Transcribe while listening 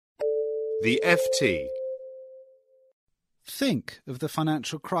The FT. Think of the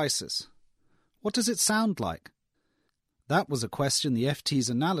financial crisis. What does it sound like? That was a question the FT's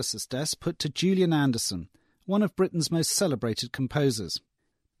analysis desk put to Julian Anderson, one of Britain's most celebrated composers.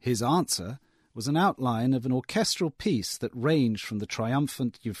 His answer was an outline of an orchestral piece that ranged from the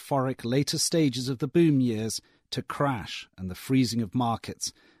triumphant, euphoric later stages of the boom years to crash and the freezing of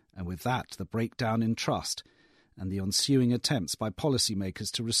markets, and with that the breakdown in trust and the ensuing attempts by policymakers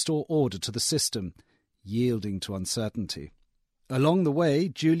to restore order to the system, yielding to uncertainty. Along the way,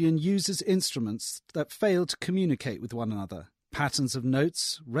 Julian uses instruments that fail to communicate with one another. Patterns of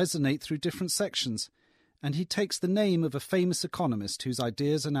notes resonate through different sections, and he takes the name of a famous economist whose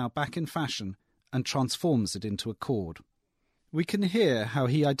ideas are now back in fashion and transforms it into a chord. We can hear how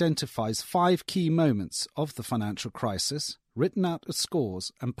he identifies 5 key moments of the financial crisis, written out as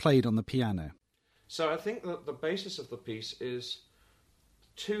scores and played on the piano. So I think that the basis of the piece is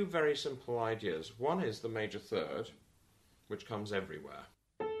 2 very simple ideas. One is the major third, which comes everywhere,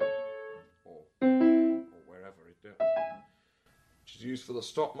 or wherever it does, which is used for the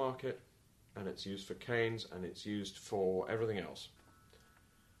stock market, and it's used for Keynes, and it's used for everything else.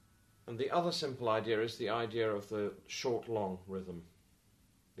 And the other simple idea is the idea of the short-long rhythm,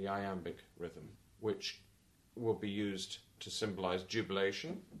 the iambic rhythm, which will be used to symbolize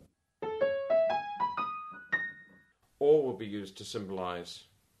jubilation, or will be used to symbolize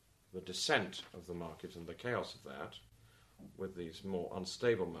the descent of the market and the chaos of that, with these more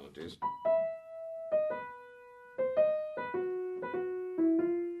unstable melodies.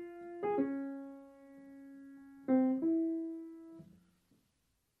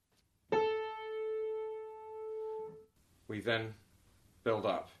 We then build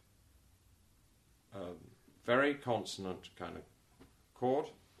up a very consonant kind of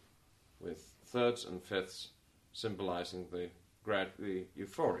chord with thirds and fifths symbolizing the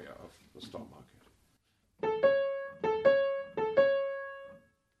euphoria of the stock market.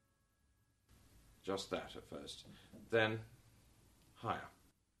 Just that at first. Then higher.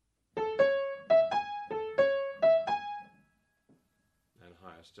 And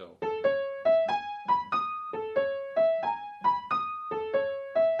higher still.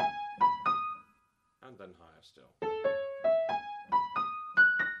 And then higher still.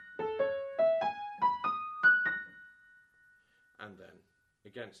 And then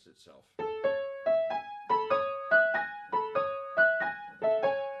against itself.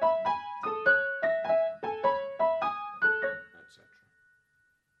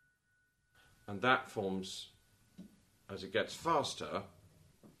 And that forms, as it gets faster,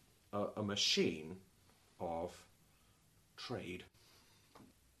 a machine of trade.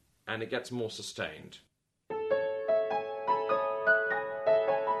 And it gets more sustained. Like that.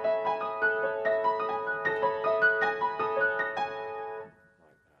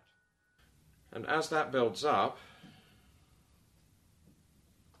 And as that builds up,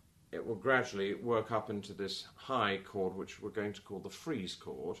 it will gradually work up into this high chord, which we're going to call the freeze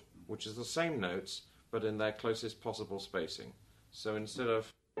chord, which is the same notes, but in their closest possible spacing. So instead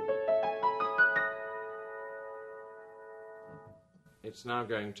of... it's now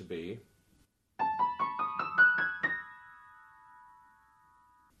going to be...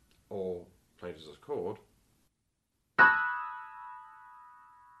 or played as a chord.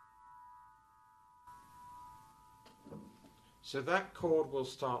 So that chord will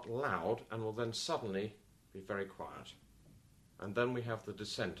start loud and will then suddenly be very quiet. And then we have the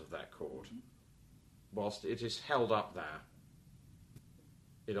descent of that chord. Whilst it is held up there,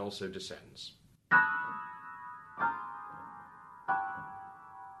 it also descends.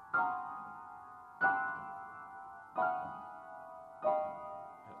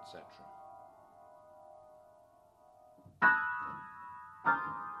 Etc.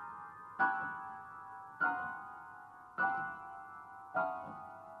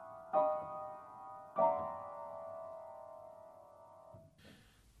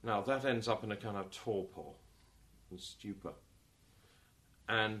 Now that ends up in a kind of torpor and stupor.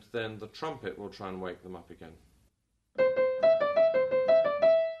 And then the trumpet will try and wake them up again.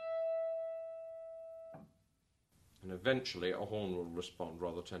 And eventually a horn will respond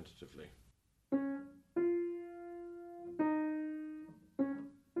rather tentatively. And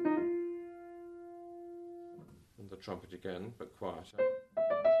the trumpet again, but quieter.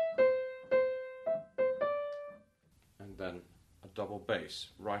 And then a double bass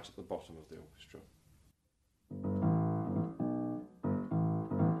right at the bottom of the orchestra.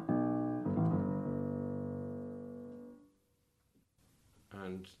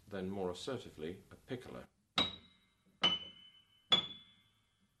 And then more assertively, a piccolo.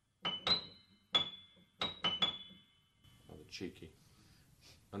 Rather cheeky.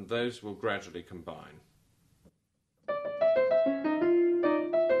 and those will gradually combine.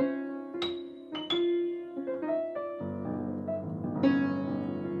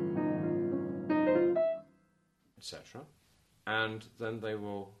 Etc. And then they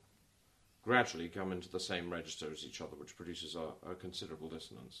will gradually come into the same register as each other, which produces a considerable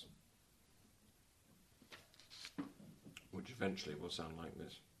dissonance, which eventually will sound like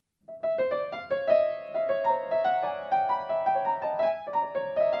this.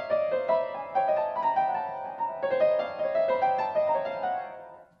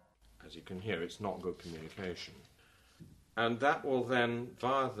 As you can hear, it's not good communication. And that will then,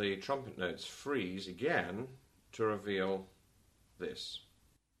 via the trumpet notes, freeze again to reveal this.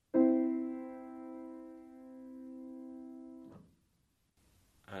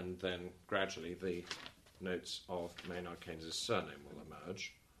 And then gradually the notes of Maynard Keynes' surname will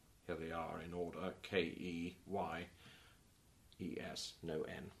emerge. Here they are in order: K-E-Y-E-S, no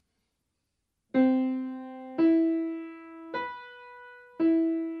N.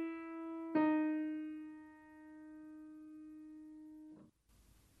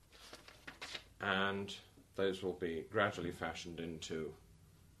 And those will be gradually fashioned into,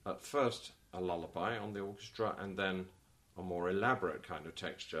 at first, a lullaby on the orchestra, and then a more elaborate kind of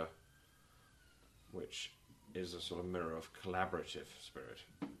texture, which is a sort of mirror of collaborative spirit.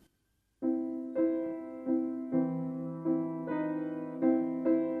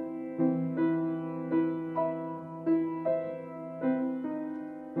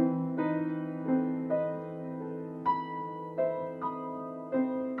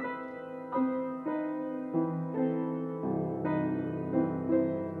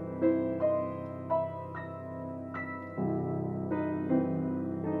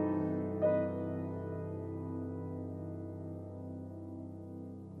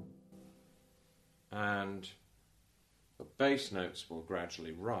 And the bass notes will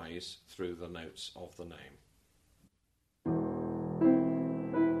gradually rise through the notes of the name.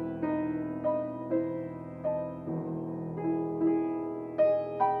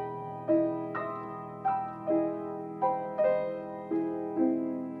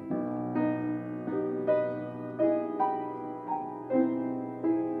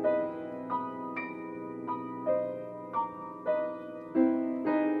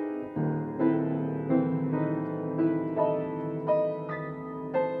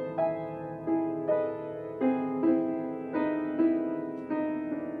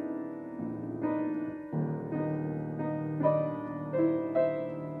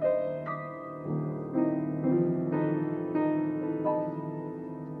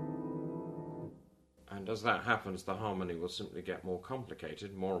 And as that happens, the harmony will simply get more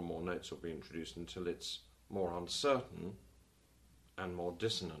complicated. More and more notes will be introduced until it's more uncertain and more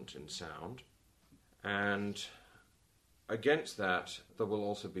dissonant in sound. And against that, there will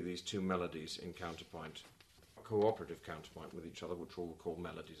also be these two melodies in counterpoint, cooperative counterpoint with each other, which we'll call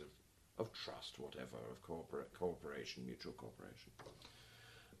melodies of trust, whatever, of cooperation, mutual cooperation.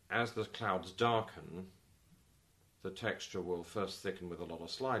 As the clouds darken, the texture will first thicken with a lot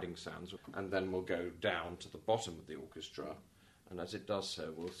of sliding sounds, and then will go down to the bottom of the orchestra, and as it does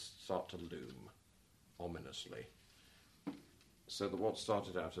so, will start to loom ominously. So that what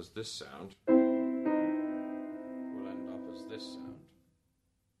started out as this sound will end up as this sound.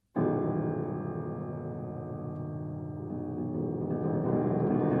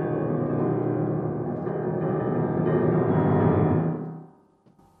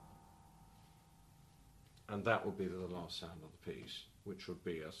 And that will be the last sound of the piece, which would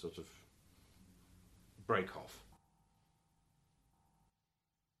be a sort of break-off.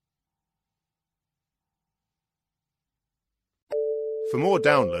 For more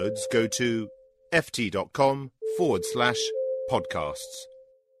downloads, go to ft.com/podcasts.